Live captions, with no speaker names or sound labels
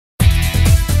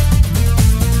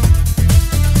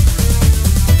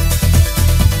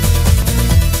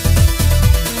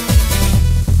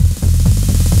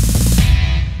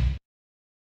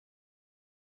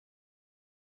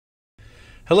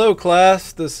Hello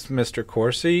class, this is Mr.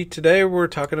 Coursey. Today we're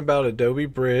talking about Adobe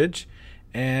Bridge,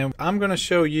 and I'm going to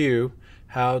show you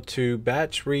how to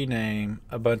batch rename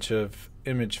a bunch of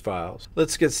image files.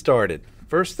 Let's get started.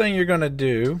 First thing you're going to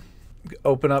do,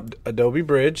 open up Adobe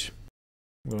Bridge,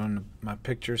 go into my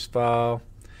pictures file,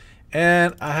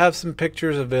 and I have some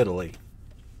pictures of Italy.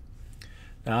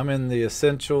 Now I'm in the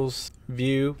Essentials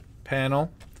View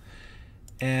panel,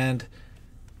 and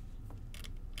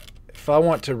if I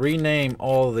want to rename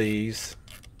all these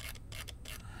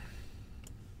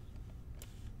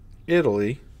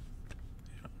Italy,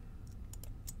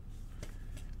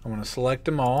 I want to select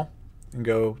them all and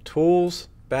go Tools,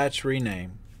 Batch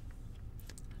Rename.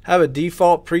 Have a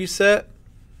default preset,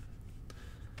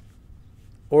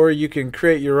 or you can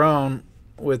create your own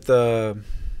with a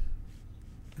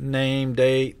name,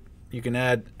 date. You can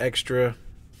add extra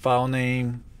file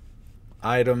name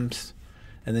items,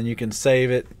 and then you can save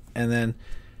it. And then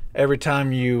every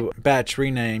time you batch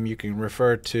rename, you can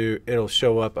refer to, it'll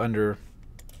show up under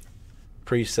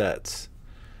presets.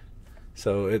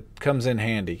 So it comes in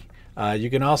handy. You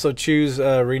can also choose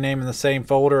rename in the same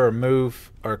folder, or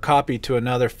move or copy to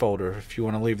another folder if you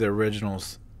want to leave the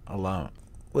originals alone.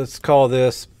 Let's call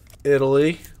this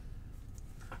Italy.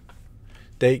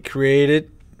 Date created,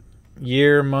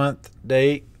 year, month,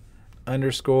 date,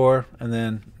 underscore, and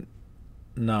then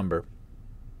number.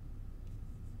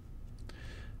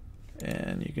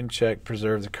 And you can check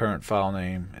preserve the current file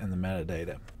name and the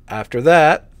metadata. After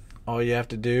that, all you have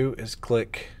to do is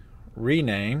click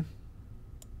rename,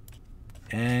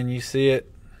 and you see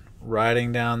it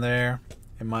writing down there.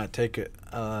 It might take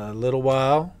a little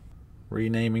while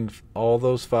renaming all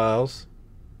those files.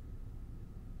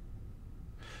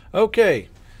 Okay,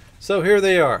 so here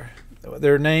they are.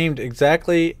 They're named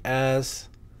exactly as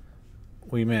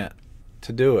we meant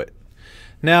to do it.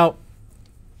 Now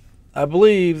I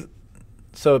believe,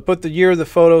 so it put the year the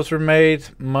photos were made,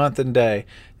 month, and day.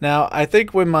 Now, I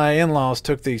think when my in-laws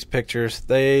took these pictures,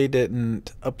 they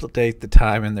didn't update the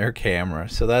time in their camera.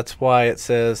 So that's why it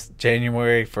says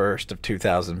January 1st of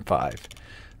 2005.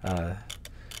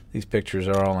 These pictures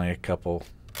are only a couple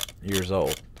years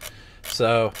old.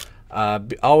 So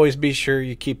always be sure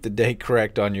you keep the date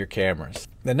correct on your cameras.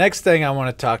 The next thing I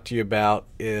want to talk to you about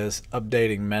is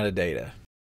updating metadata.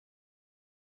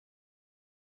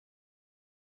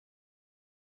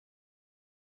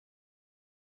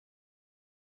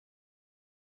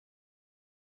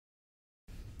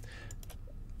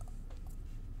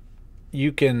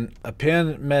 You can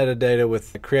append metadata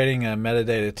with creating a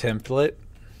metadata template,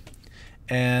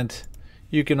 and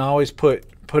you can always put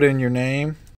in your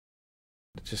name.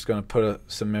 Just going to put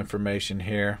some information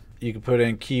here. You can put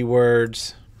in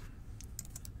keywords,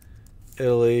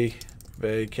 Italy,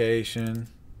 vacation,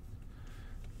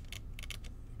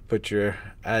 put your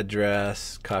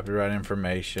address, copyright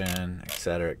information,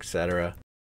 etc., etc.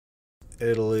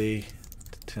 Italy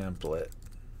template,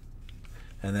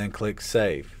 and then click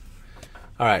save.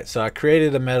 Alright, so I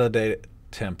created a metadata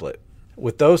template.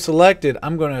 With those selected,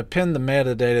 I'm going to append the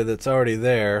metadata that's already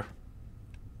there.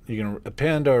 You can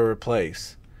append or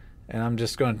replace. And I'm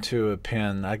just going to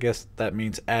append. I guess that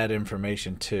means add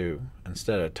information to,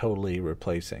 instead of totally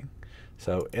replacing.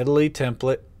 So Italy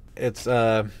template. It's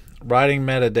writing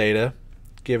metadata.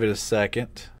 Give it a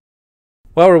second.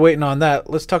 While we're waiting on that,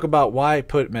 let's talk about why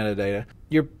put metadata.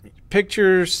 Your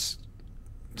pictures,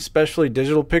 especially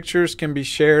digital pictures, can be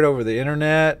shared over the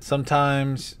internet.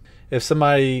 Sometimes if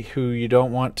somebody who you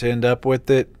don't want to end up with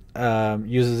it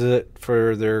uses it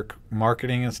for their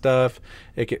marketing and stuff,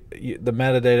 the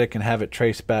metadata can have it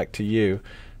traced back to you.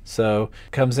 So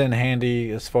it comes in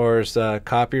handy as far as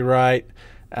copyright.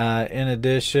 In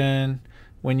addition,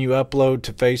 when you upload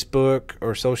to Facebook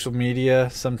or social media,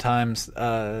 sometimes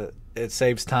it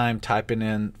saves time typing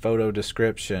in photo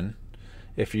description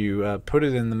if you put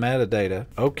it in the metadata.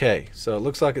 Okay, so it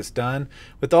looks like it's done.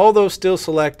 With all those still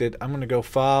selected, I'm going to go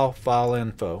File, File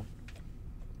Info.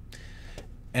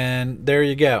 And there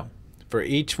you go. For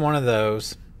each one of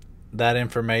those, that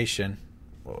information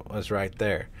was right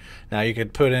there. Now you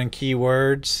could put in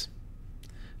keywords.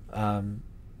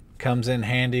 Comes in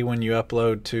handy when you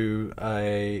upload to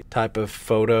a type of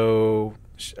photo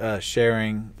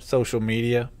sharing social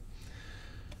media.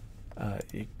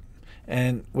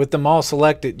 And with them all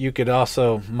selected, you could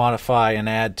also modify and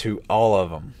add to all of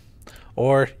them.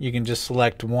 Or you can just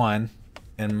select one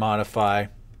and modify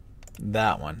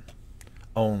that one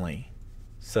only.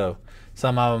 So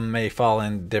some of them may fall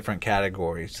in different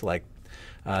categories. Like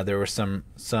there were some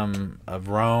of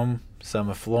Rome, some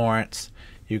of Florence.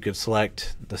 You could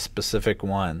select the specific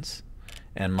ones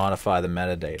and modify the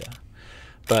metadata.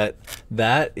 But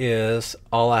that is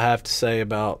all I have to say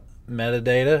about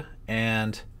metadata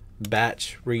and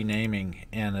batch renaming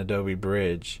in Adobe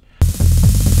Bridge.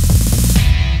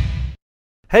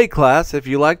 Hey class, if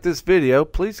you like this video,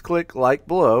 please click like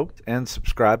below and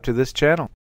subscribe to this channel.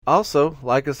 Also,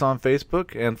 like us on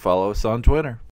Facebook and follow us on Twitter.